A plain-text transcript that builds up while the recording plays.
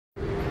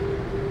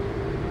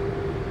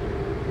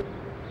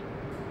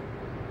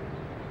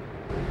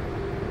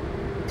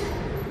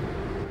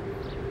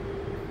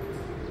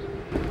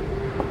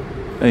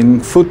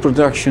In food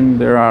production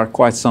there are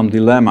quite some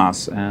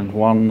dilemmas, and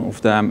one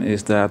of them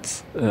is that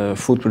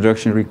food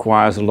production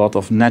requires a lot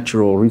of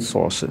natural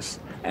resources.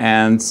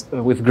 And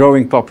with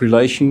growing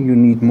population you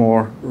need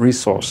more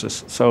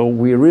resources. So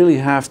we really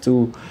have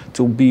to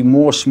be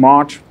more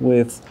smart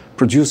with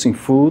producing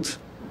food.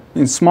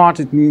 In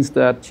smart it means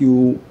that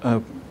you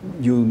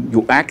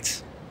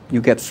act, you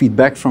get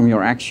feedback from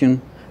your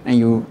action, and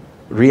you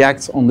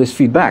react on this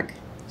feedback.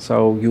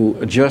 So you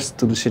adjust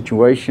to the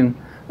situation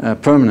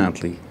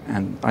permanently,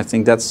 and I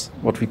think that's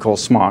what we call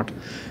smart.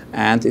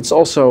 And it's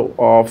also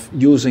of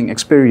using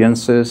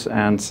experiences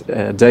and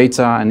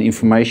data and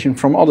information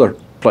from other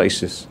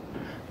places.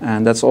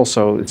 And it's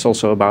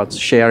also about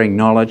sharing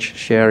knowledge,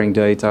 sharing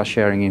data,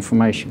 sharing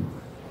information.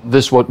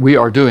 This, what we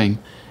are doing,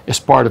 is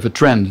part of a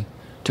trend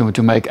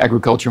to make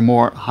agriculture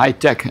more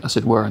high-tech, as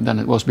it were, than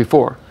it was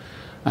before.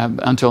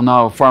 Until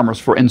now, farmers,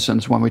 for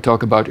instance, when we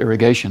talk about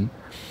irrigation,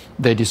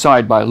 they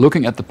decide by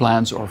looking at the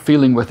plants or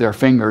feeling with their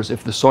fingers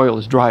if the soil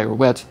is dry or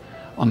wet.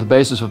 On the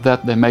basis of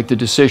that, they make the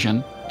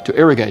decision to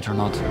irrigate or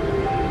not.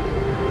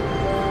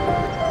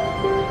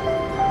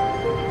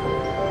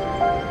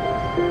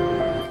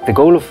 The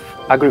goal of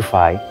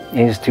Agrifi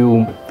is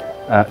to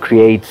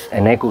create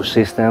an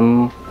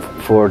ecosystem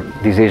for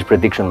disease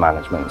prediction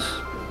management.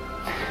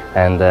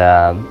 And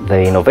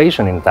the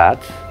innovation in that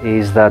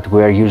is that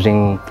we are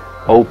using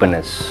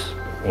openness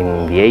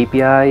in the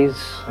APIs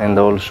and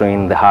also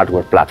in the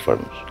hardware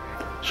platforms.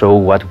 So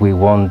what we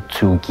want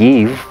to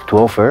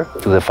offer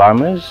to the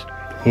farmers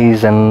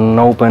is an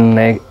open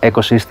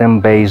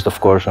ecosystem based, of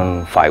course,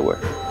 on FIWARE.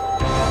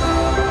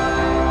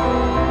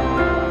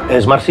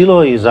 Smart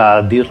Silo is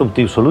a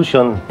disruptive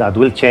solution that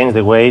will change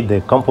the way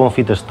the compound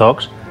feed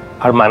stocks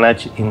are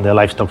managed in the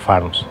livestock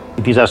farms.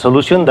 It is a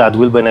solution that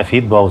will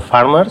benefit both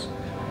farmers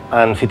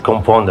and feed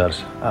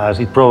compounders, as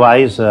it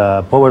provides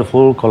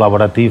powerful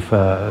collaborative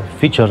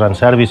features and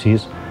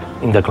services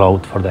in the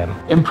cloud for them.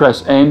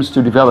 Impress aims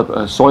to develop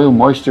a soil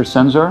moisture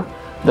sensor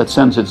that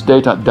sends its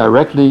data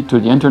directly to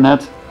the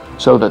internet,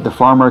 so that the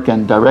farmer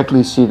can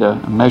directly see the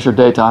measured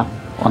data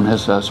on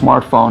his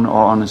smartphone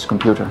or on his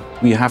computer.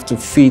 We have to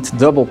feed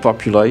double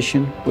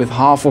population with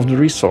half of the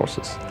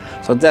resources.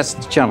 So that's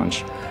the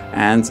challenge.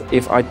 And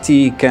if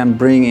IT can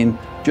bring in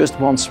just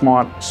one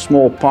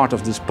small part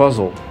of this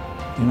puzzle,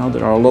 you know,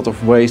 there are a lot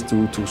of ways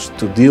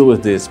to deal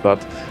with this,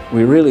 but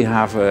we really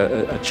have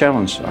a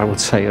challenge, I would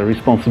say, a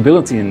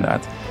responsibility in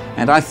that.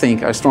 And I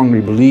strongly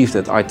believe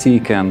that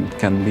IT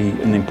can be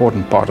an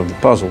important part of the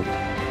puzzle.